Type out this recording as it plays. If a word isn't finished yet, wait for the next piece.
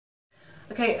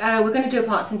Okay, we're going to do a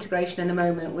parts integration in a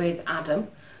moment with Adam,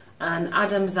 and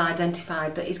Adam's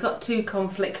identified that he's got two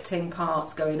conflicting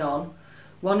parts going on.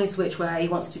 One is where he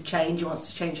wants to change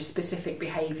a specific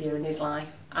behaviour in his life,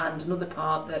 and another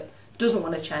part that doesn't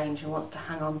want to change and wants to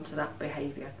hang on to that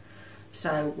behaviour.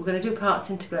 So we're going to do parts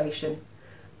integration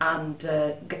and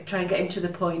try and get him to the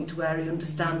point where he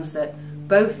understands that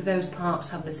both of those parts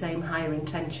have the same higher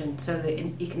intention, so that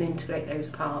he can integrate those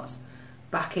parts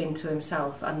back into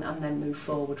himself and then move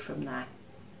forward from there.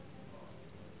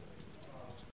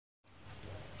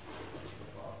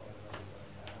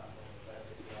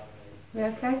 You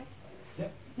okay?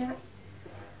 Yep. Yeah.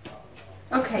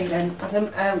 Okay then,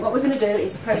 Adam, what we're going to do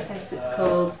is a process that's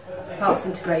called parts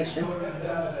integration.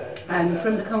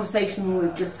 From the conversation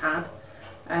we've just had,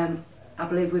 I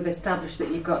believe we've established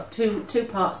that you've got two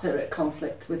parts that are at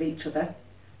conflict with each other,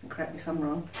 and correct me if I'm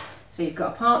wrong. So you've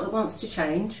got a part that wants to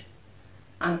change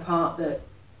and a part that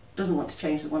doesn't want to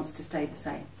change, that wants to stay the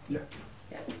same. Yeah.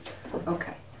 Yeah.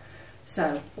 Okay.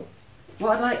 So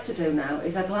what I'd like to do now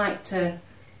is I'd like to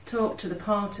talk to the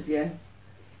part of you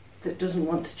that doesn't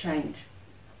want to change,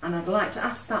 and I'd like to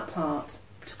ask that part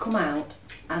to come out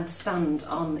and stand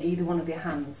on either one of your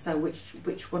hands. So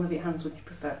which one of your hands would you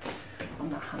prefer? On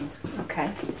that hand.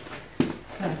 Okay.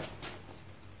 So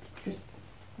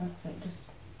that's it, just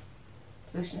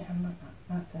position your hand like that.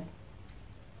 That's it.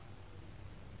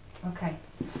 Okay.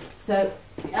 So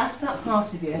ask that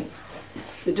part of you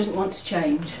that doesn't want to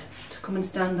change to come and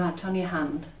stand out on your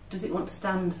hand. Does it want to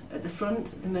stand at the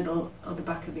front, the middle, or the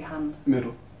back of your hand?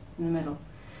 Middle. In the middle.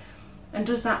 And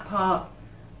does that part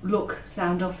look,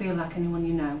 sound, or feel like anyone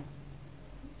you know?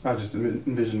 I just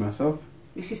envision myself.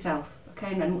 It's yourself,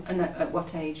 okay? And at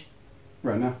what age?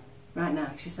 Right now. Right now,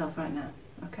 it's yourself right now,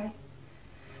 okay?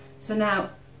 So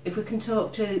now, if we can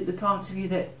talk to the part of you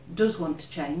that does want to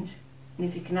change, and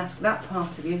if you can ask that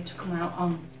part of you to come out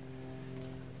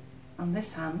on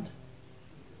this hand.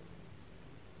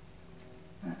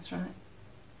 That's right.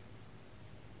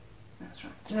 That's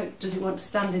right. So does it want to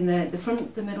stand in the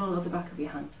front, the middle, or the back of your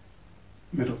hand?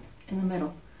 Middle. In the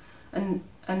middle. And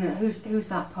who's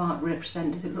that part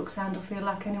represent? Does it look, sound, or feel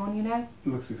like anyone you know? It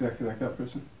looks exactly like that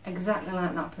person. Exactly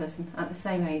like that person, at the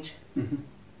same age. Mm-hmm.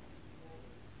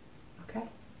 Okay.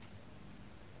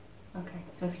 Okay.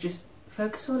 So if you just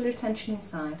focus all your attention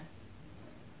inside,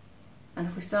 and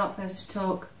if we start first to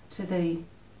talk to the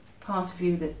part of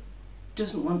you that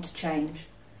doesn't want to change,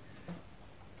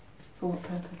 for what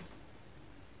purpose?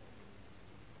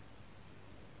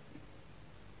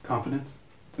 Confidence.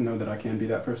 To know that I can be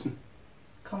that person.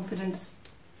 Confidence.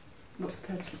 What's the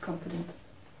purpose of confidence?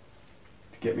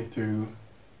 To get me through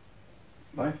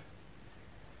life.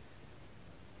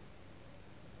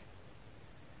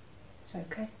 So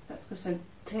okay, that's good. So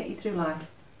to get you through life,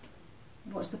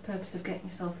 what's the purpose of getting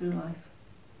yourself through life?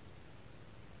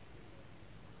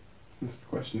 That's the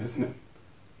question, isn't it?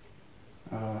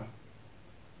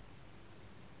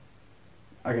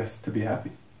 I guess to be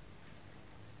happy.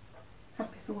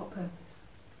 Happy for what purpose?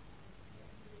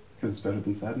 Because it's better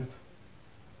than sadness.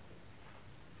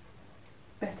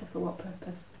 Better for what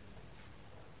purpose?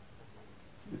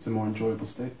 It's a more enjoyable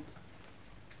state.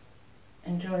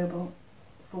 Enjoyable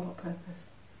for what purpose?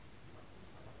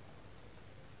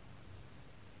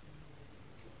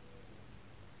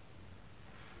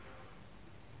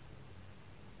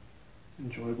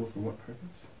 Enjoyable for what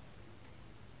purpose?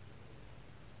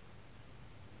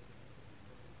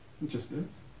 It just is.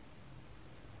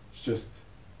 It's just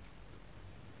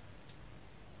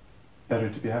better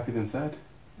to be happy than sad.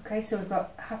 Okay, so we've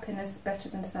got happiness, better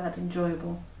than sad,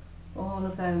 enjoyable. All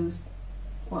of those.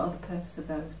 What are the purpose of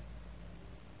those?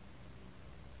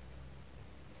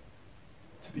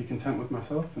 To be content with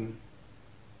myself and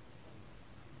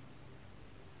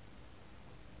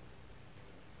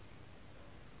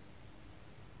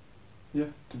yeah,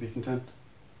 to be content.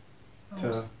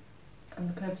 And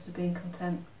the purpose of being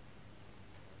content?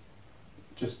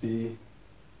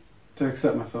 To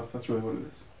accept myself, that's really what it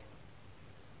is.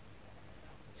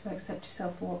 To accept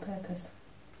yourself for what purpose?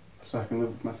 So I can live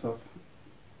with myself.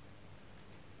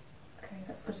 Okay,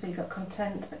 that's good. So you've got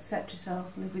content, accept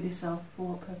yourself, live with yourself for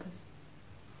what purpose?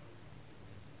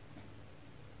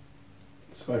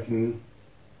 So I can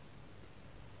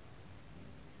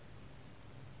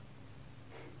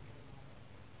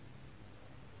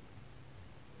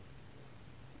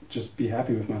just be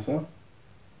happy with myself.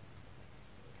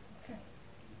 Okay.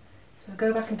 So we'll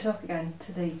go back and talk again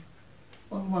to the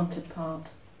unwanted part.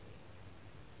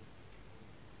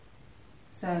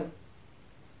 So,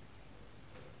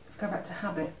 if we go back to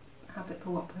habit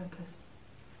for what purpose?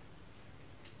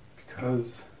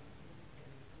 Because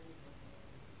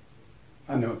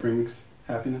I know it brings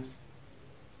Happiness.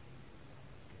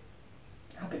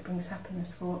 Habit brings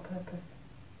happiness for what purpose?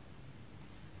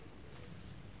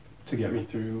 To get me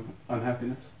through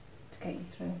unhappiness. To get you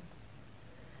through.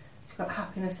 So you've got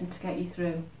happiness and to get you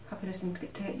through. Happiness and to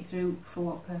get you through for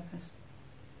what purpose?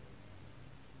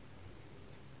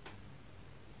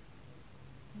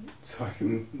 So I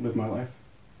can live my life.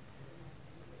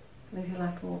 Live your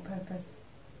life for what purpose?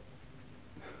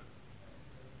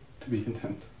 To be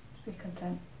content. To be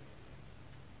content.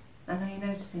 And are you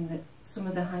noticing that some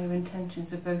of the higher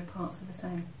intentions of both parts are the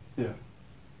same? Yeah.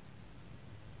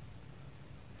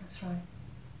 That's right.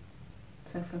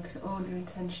 So focus all your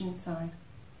intention inside.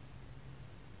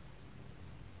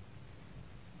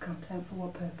 Content for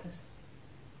what purpose?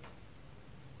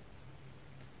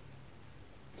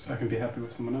 So I can be happy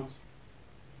with someone else.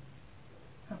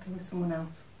 Happy with someone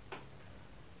else.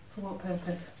 For what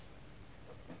purpose?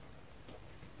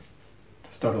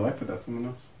 To start a life without someone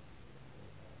else.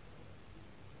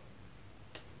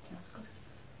 That's good.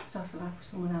 Start a life with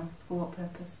someone else. For what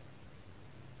purpose?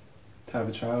 To have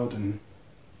a child and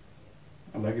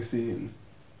a legacy and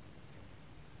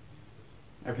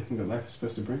everything that life is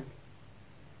supposed to bring.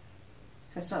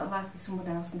 So start a life with someone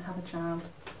else and have a child.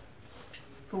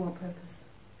 For what purpose?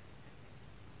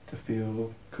 To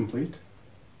feel complete.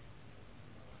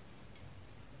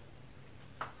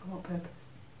 For what purpose?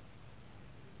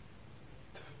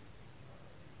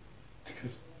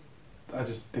 Because I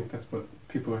just think that's what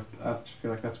people are, I just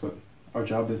feel like that's what our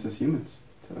job is as humans.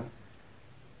 To,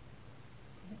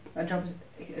 Our job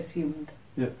as humans.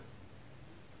 yeah.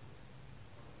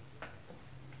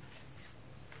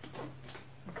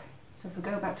 Okay. So if we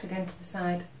go back again to the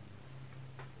side,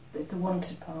 it's the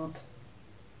wanted part.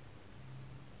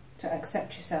 To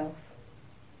accept yourself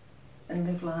and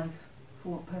live life. For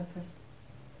what purpose?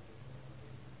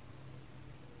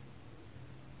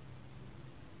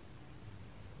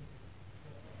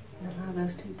 And allow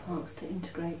those two parts to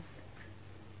integrate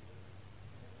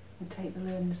and take the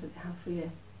learnings that they have for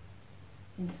you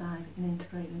inside and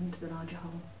integrate them into the larger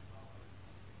whole.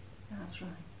 That's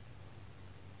right.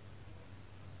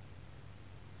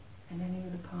 And any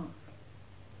other parts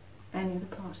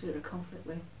that are in conflict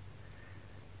with,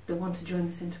 that want to join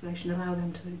this integration, allow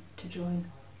them to join.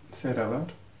 Say it out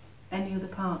loud. Any other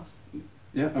parts?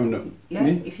 Yeah, oh no. Yeah,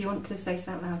 Me? if you want to say it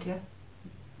out loud, yeah.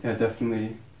 Yeah,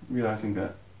 definitely realizing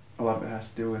that a lot of it has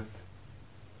to do with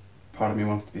part of me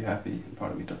wants to be happy and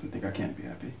part of me doesn't think I can't be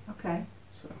happy. Okay.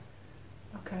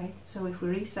 Okay, so if we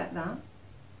reset that,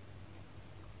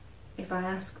 if I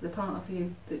ask the part of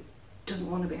you that doesn't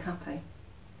want to be happy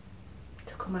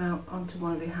to come out onto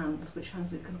one of your hands, which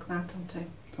hands it can come out onto?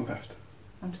 The left.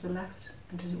 Onto the left.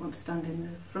 And does it want to stand in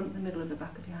the front, the middle, or the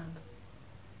back of your hand?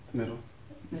 The middle.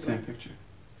 Middle. Same picture.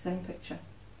 Same picture.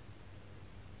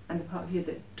 And the part of you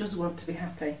that does want to be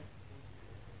happy,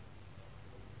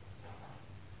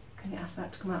 can you ask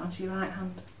that to come out onto your right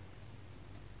hand?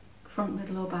 Front,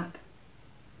 middle, or back?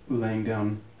 Laying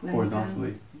down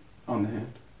horizontally on the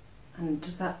hand. And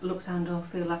does that look, sound, or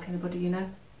feel like anybody you know?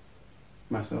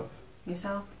 Myself.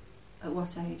 Yourself? At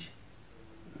what age?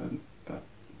 About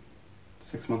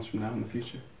 6 months from now in the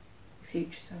future.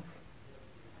 Future self.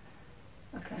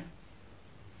 Okay.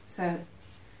 So,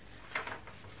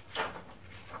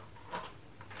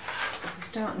 if we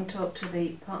start and talk to the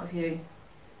part of you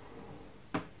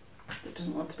that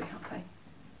doesn't want to be happy.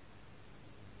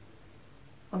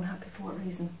 Unhappy for what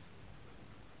reason?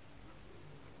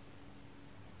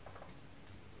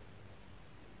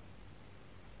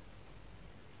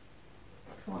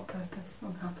 For what purpose?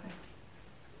 Unhappy.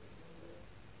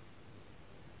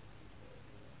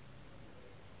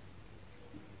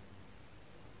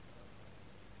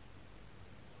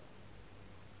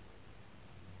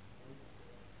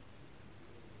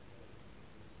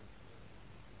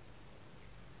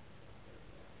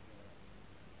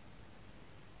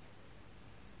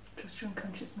 Trust your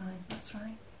unconscious mind, that's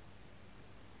right.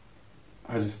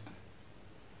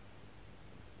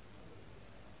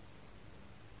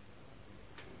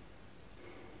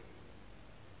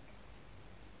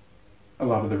 A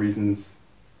lot of the reasons,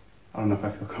 I don't know if I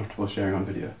feel comfortable sharing on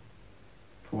video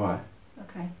for why.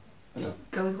 Okay, just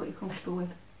go with what you're comfortable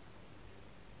with.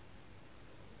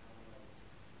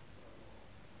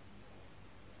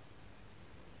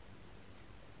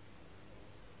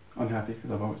 Unhappy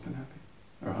because I've always been happy.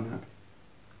 Or unhappy.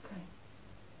 Okay.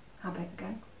 Habit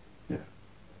again? Yeah.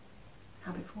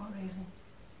 Habit for what reason?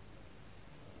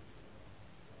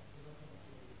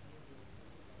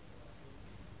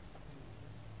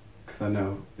 Because I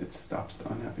know it stops the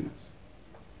unhappiness.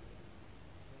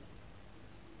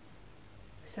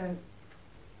 So,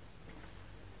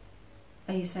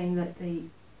 are you saying that the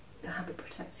The habit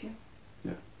protects you?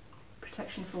 Yeah.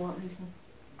 Protection for what reason?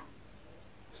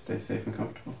 Stay safe and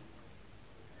comfortable.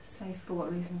 Safe for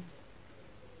what reason?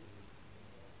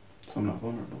 So I'm not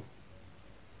vulnerable.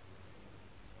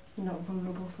 You're not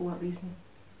vulnerable for what reason?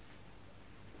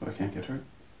 So I can't get hurt.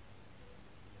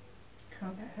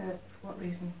 Can't get hurt for what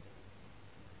reason?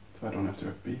 So I don't have to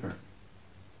be hurt.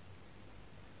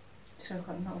 So I've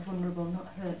got not vulnerable, not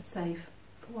hurt, safe.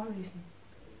 For what reason?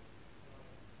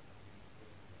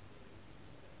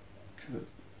 Because it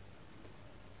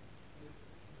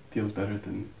feels better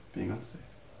than being unsafe.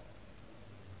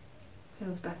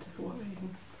 Feels better for what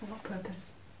reason? For what purpose?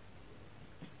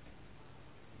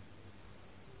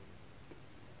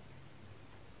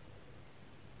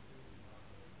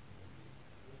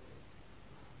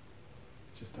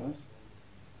 It just does.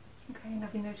 Okay, and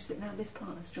have you noticed that now this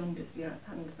partner's joined us, your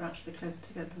hands are actually closer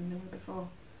together than they were before?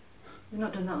 You've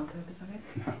not done that on purpose, have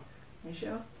you? No. Are you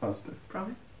sure? Positive.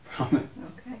 Promise? Promise.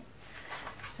 Okay.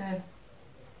 So,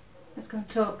 let's go and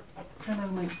talk for a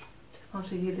moment to the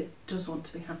part of you that does want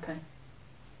to be happy.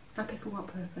 Happy for what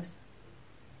purpose?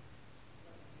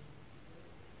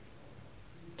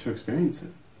 To experience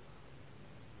it.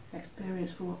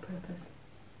 Experience for what purpose?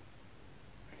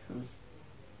 Because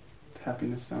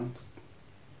happiness sounds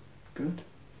good.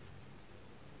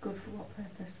 Good for what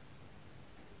purpose?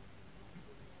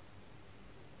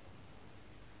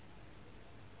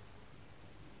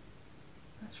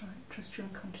 That's right. Trust your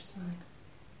unconscious mind.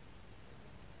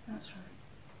 That's right.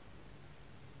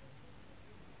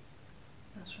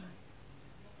 That's right.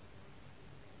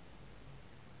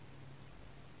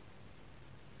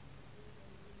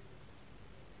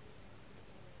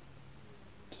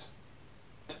 Just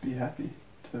to be happy.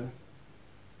 To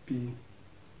be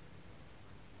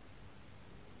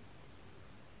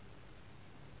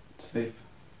safe.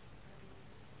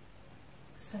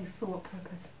 Safe for what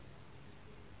purpose?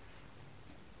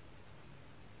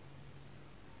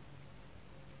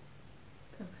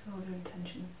 Focus all your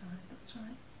intention inside, that's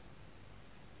right.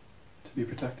 To be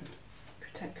protected.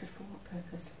 Protected for what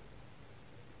purpose?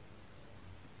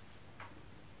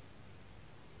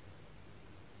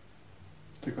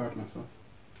 To guard myself.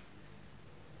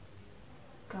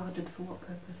 Guarded for what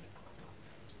purpose?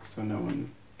 So no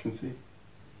one can see.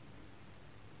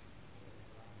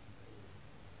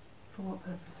 For what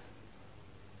purpose?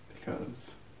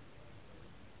 Because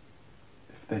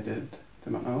if they did,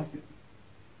 they might not like it.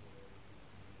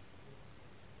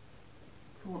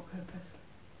 For what purpose?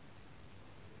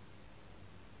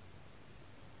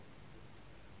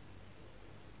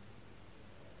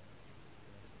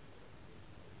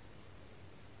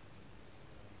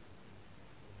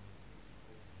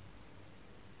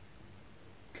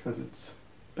 Because it's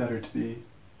better to be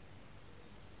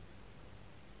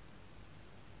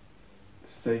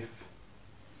safe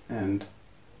and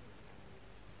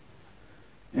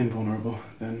invulnerable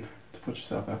than to put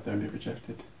yourself out there and be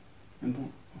rejected and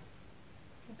vulnerable.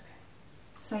 Okay.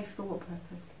 Safe for what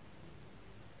purpose?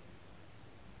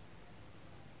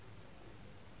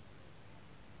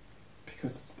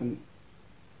 Because it's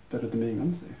better than being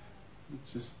unsafe.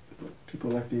 It's just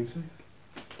people like being safe.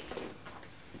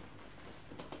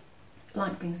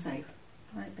 Like being safe.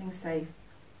 Like being safe.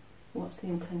 What's the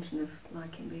intention of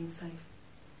liking being safe?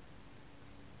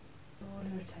 All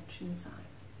your attention inside.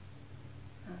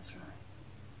 That's right.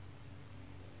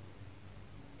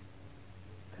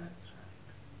 That's right.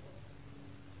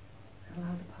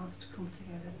 Allow the parts to come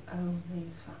together only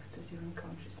as fast as your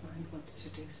unconscious mind wants to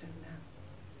do so now.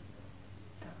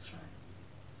 That's right.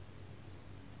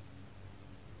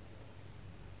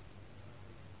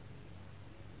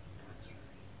 That's right.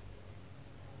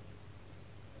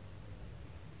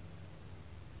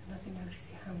 And as you notice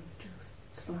your hands just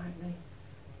slightly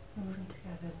moving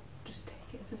together, just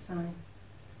take it as a sign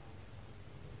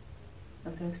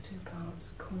of those two parts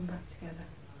coming back together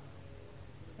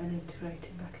and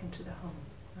integrating back into the whole.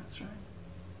 That's right.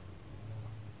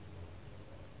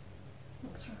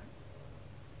 That's right.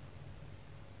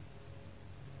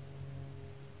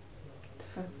 To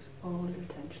focus all your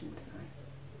attention inside.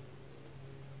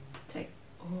 Take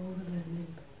all the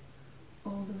learnings,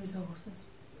 all the resources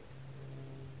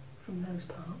from those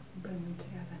parts and bring them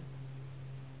together.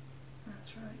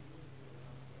 That's right.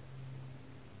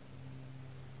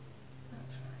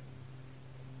 That's right.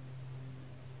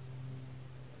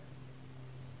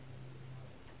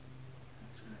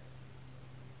 That's right.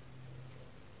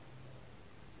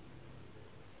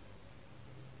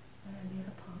 And any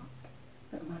other parts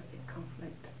that might be a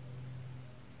conflict,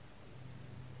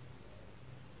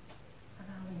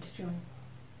 allow them to join.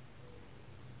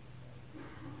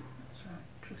 That's right.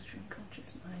 Trust your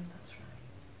unconscious mind. That's right.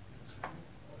 That's right.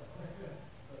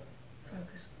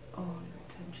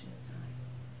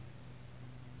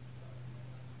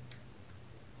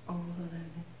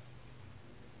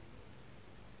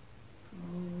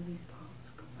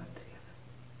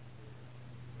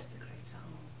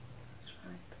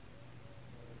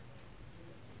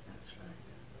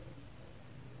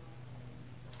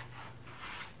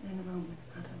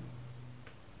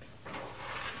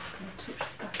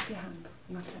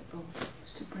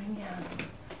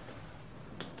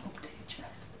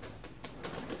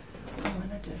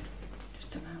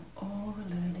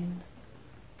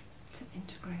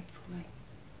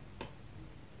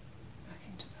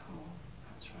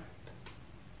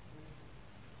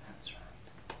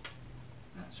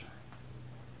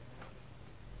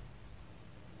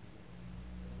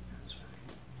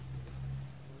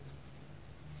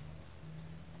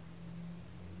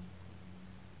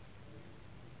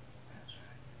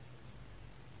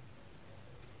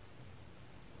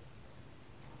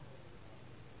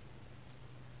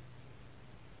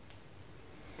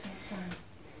 time.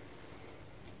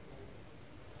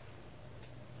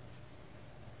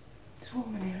 It's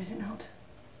warm in here, is it not?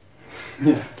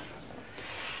 Yeah.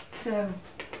 So,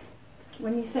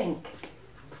 when you think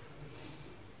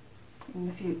in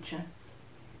the future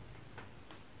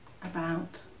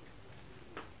about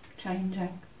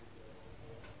changing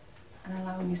and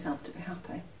allowing yourself to be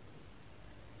happy,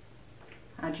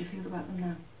 how do you feel about them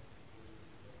now?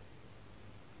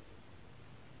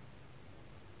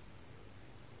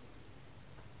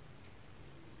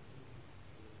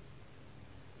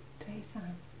 Take your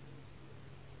time.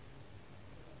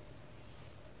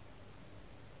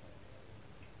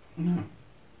 No.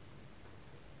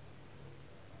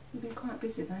 You've been quite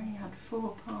busy there. You had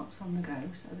 4 parts on the go,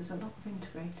 so there's a lot of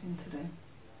integrating to do.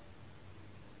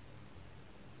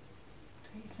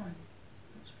 Take your time.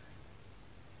 That's right.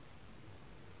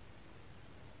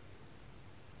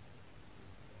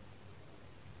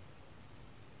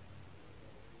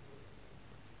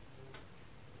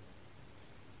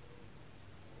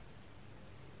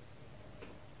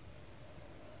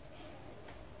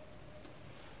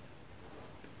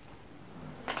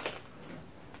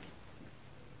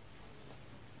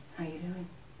 How are you doing?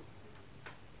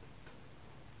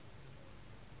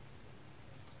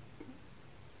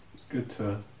 It's good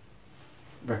to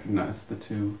recognize the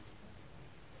 2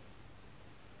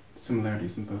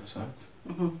 similarities in both sides.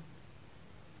 Mm-hmm.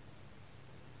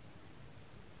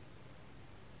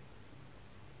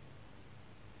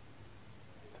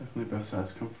 Definitely both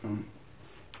sides come from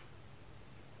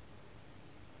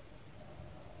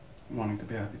wanting to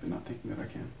be happy but not thinking that I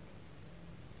can.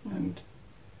 Mm. And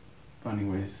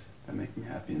finding ways that make me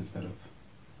happy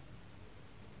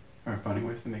finding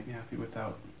ways that make me happy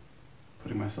without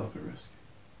putting myself at risk.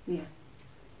 Yeah.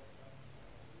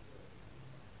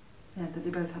 Yeah, that they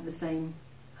both have the same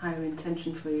higher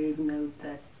intention for you, even though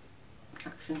their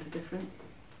actions are different.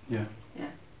 Yeah. Yeah.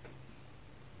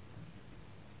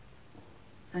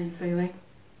 How are you feeling?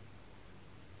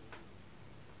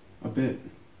 A bit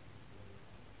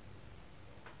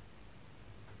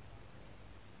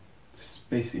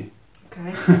spacey.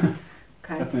 Okay.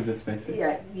 Okay. Definitely a bit spacey.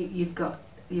 Yeah,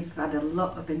 you've had a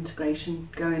lot of integration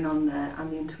going on there,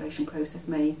 and the integration process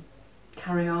may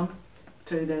carry on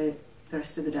through the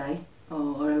rest of the day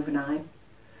or overnight.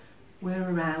 We're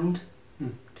around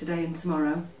today and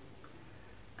tomorrow.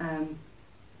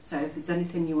 So if there's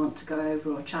anything you want to go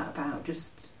over or chat about,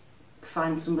 just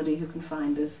find somebody who can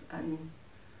find us and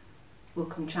we'll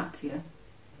come chat to you.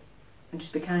 And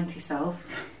just be kind to yourself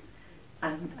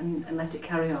and let it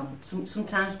carry on.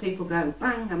 Sometimes people go,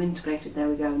 bang, I'm integrated, there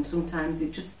we go. And sometimes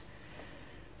you've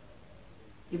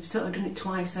sort of done it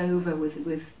twice over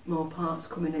with more parts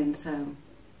coming in. So.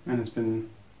 And it's been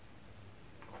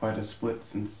quite a split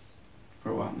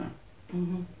for a while now.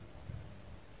 Mm-hmm.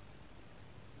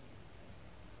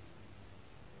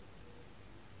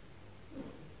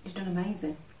 You've done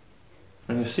amazing.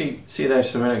 And you see there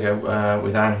just a minute ago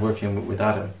with Anne working with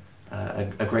Adam,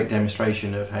 a great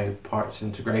demonstration of how parts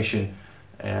integration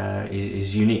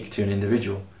is unique to an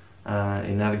individual.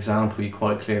 In that example, you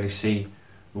quite clearly see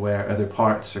where other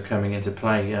parts are coming into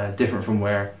play, different from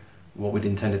what we'd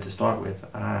intended to start with,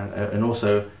 and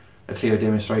also a clear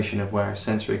demonstration of where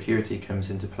sensory acuity comes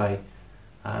into play,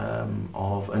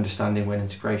 of understanding when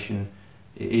integration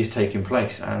is taking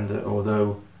place. And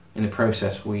although in the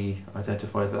process we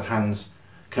identify the hands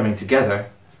coming together,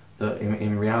 that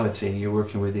in reality you're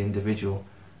working with the individual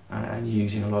and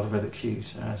using a lot of other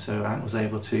cues. So Ant was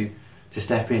able to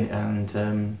step in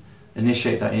and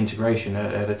initiate that integration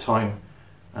at a time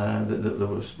that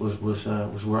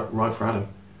was right for Adam,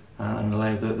 and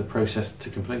allow the process to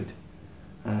complete.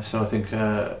 So I think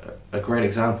a great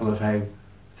example of how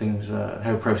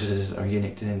processes are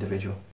unique to an individual.